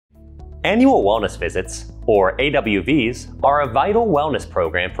Annual wellness visits, or AWVs, are a vital wellness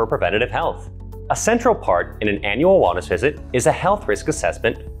program for preventative health. A central part in an annual wellness visit is a health risk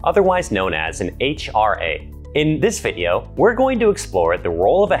assessment, otherwise known as an HRA. In this video, we're going to explore the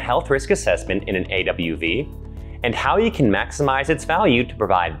role of a health risk assessment in an AWV and how you can maximize its value to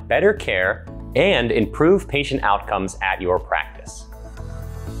provide better care and improve patient outcomes at your practice.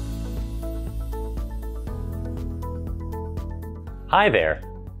 Hi there,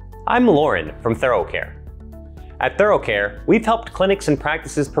 I'm Lauren from ThoroughCare. At ThoroughCare, we've helped clinics and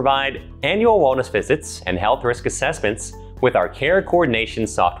practices provide annual wellness visits and health risk assessments with our care coordination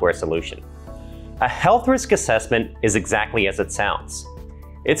software solution. A health risk assessment is exactly as it sounds.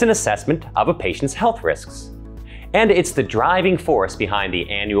 It's an assessment of a patient's health risks. And it's the driving force behind the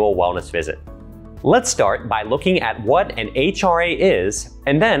annual wellness visit. Let's start by looking at what an HRA is,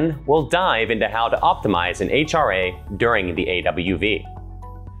 and then we'll dive into how to optimize an HRA during the AWV.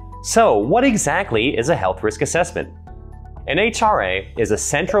 So, what exactly is a health risk assessment? An HRA is a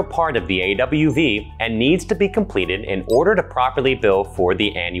central part of the AWV and needs to be completed in order to properly bill for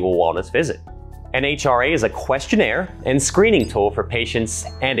the annual wellness visit. An HRA is a questionnaire and screening tool for patients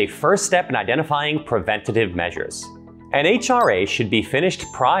and a first step in identifying preventative measures. An HRA should be finished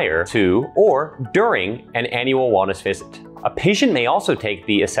prior to or during an annual wellness visit. A patient may also take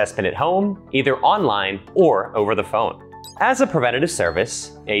the assessment at home, either online or over the phone. As a preventative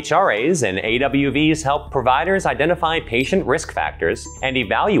service, HRAs and AWVs help providers identify patient risk factors and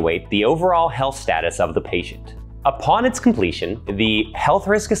evaluate the overall health status of the patient. Upon its completion, the health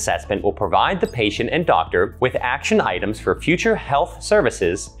risk assessment will provide the patient and doctor with action items for future health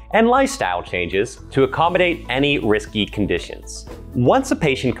services and lifestyle changes to accommodate any risky conditions. Once a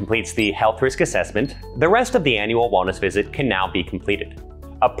patient completes the health risk assessment, the rest of the annual wellness visit can now be completed.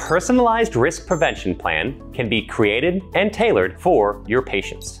 A personalized risk prevention plan can be created and tailored for your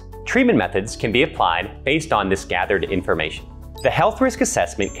patients. Treatment methods can be applied based on this gathered information. The health risk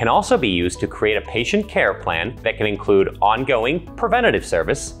assessment can also be used to create a patient care plan that can include ongoing preventative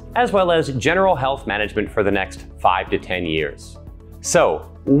service, as well as general health management for the next 5 to 10 years. So,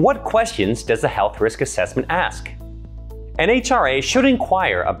 what questions does the health risk assessment ask? An HRA should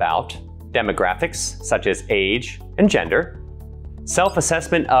inquire about demographics such as age and gender,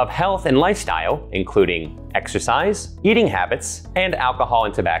 self-assessment of health and lifestyle, including exercise, eating habits, and alcohol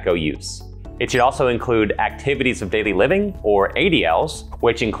and tobacco use. It should also include activities of daily living, or ADLs,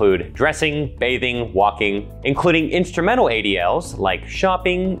 which include dressing, bathing, walking, including instrumental ADLs like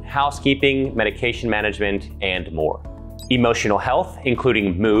shopping, housekeeping, medication management, and more. Emotional health,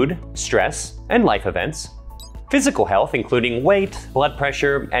 including mood, stress, and life events. Physical health, including weight, blood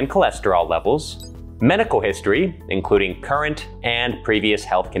pressure, and cholesterol levels. Medical history, including current and previous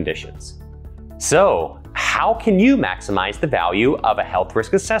health conditions. So, how can you maximize the value of a health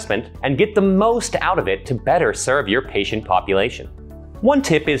risk assessment and get the most out of it to better serve your patient population? One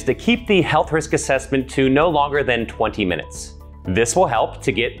tip is to keep the health risk assessment to no longer than 20 minutes. This will help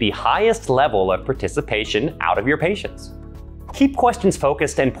to get the highest level of participation out of your patients. Keep questions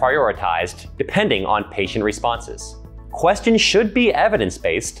focused and prioritized depending on patient responses. Questions should be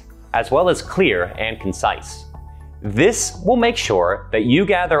evidence-based, as well as clear and concise. This will make sure that you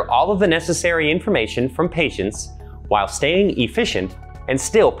gather all of the necessary information from patients while staying efficient and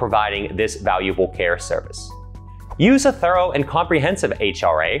still providing this valuable care service. Use a thorough and comprehensive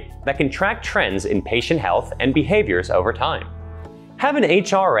HRA that can track trends in patient health and behaviors over time. Have an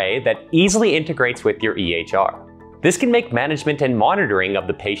HRA that easily integrates with your EHR. This can make management and monitoring of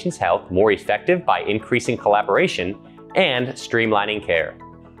the patient's health more effective by increasing collaboration and streamlining care.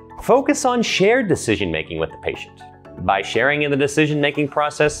 Focus on shared decision-making with the patient. By sharing in the decision-making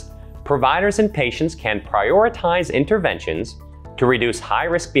process, providers and patients can prioritize interventions to reduce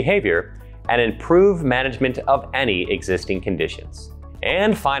high-risk behavior and improve management of any existing conditions.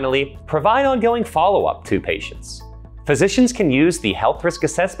 And finally, provide ongoing follow-up to patients. Physicians can use the health risk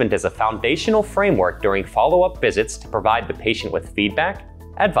assessment as a foundational framework during follow-up visits to provide the patient with feedback,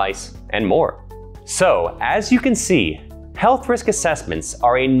 advice, and more. So, as you can see, health risk assessments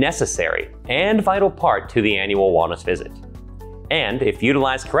are a necessary and vital part to the annual wellness visit. And, if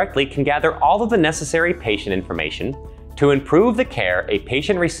utilized correctly, can gather all of the necessary patient information to improve the care a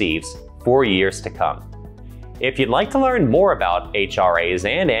patient receives for years to come. If you'd like to learn more about HRAs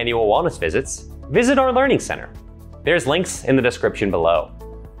and annual wellness visits, visit our Learning Center. There's links in the description below.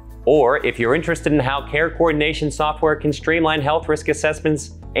 Or if you're interested in how care coordination software can streamline health risk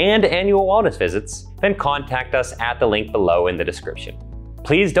assessments and annual wellness visits, then contact us at the link below in the description.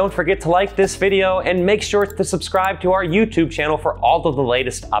 Please don't forget to like this video and make sure to subscribe to our YouTube channel for all of the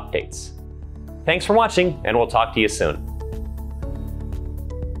latest updates. Thanks for watching, and we'll talk to you soon.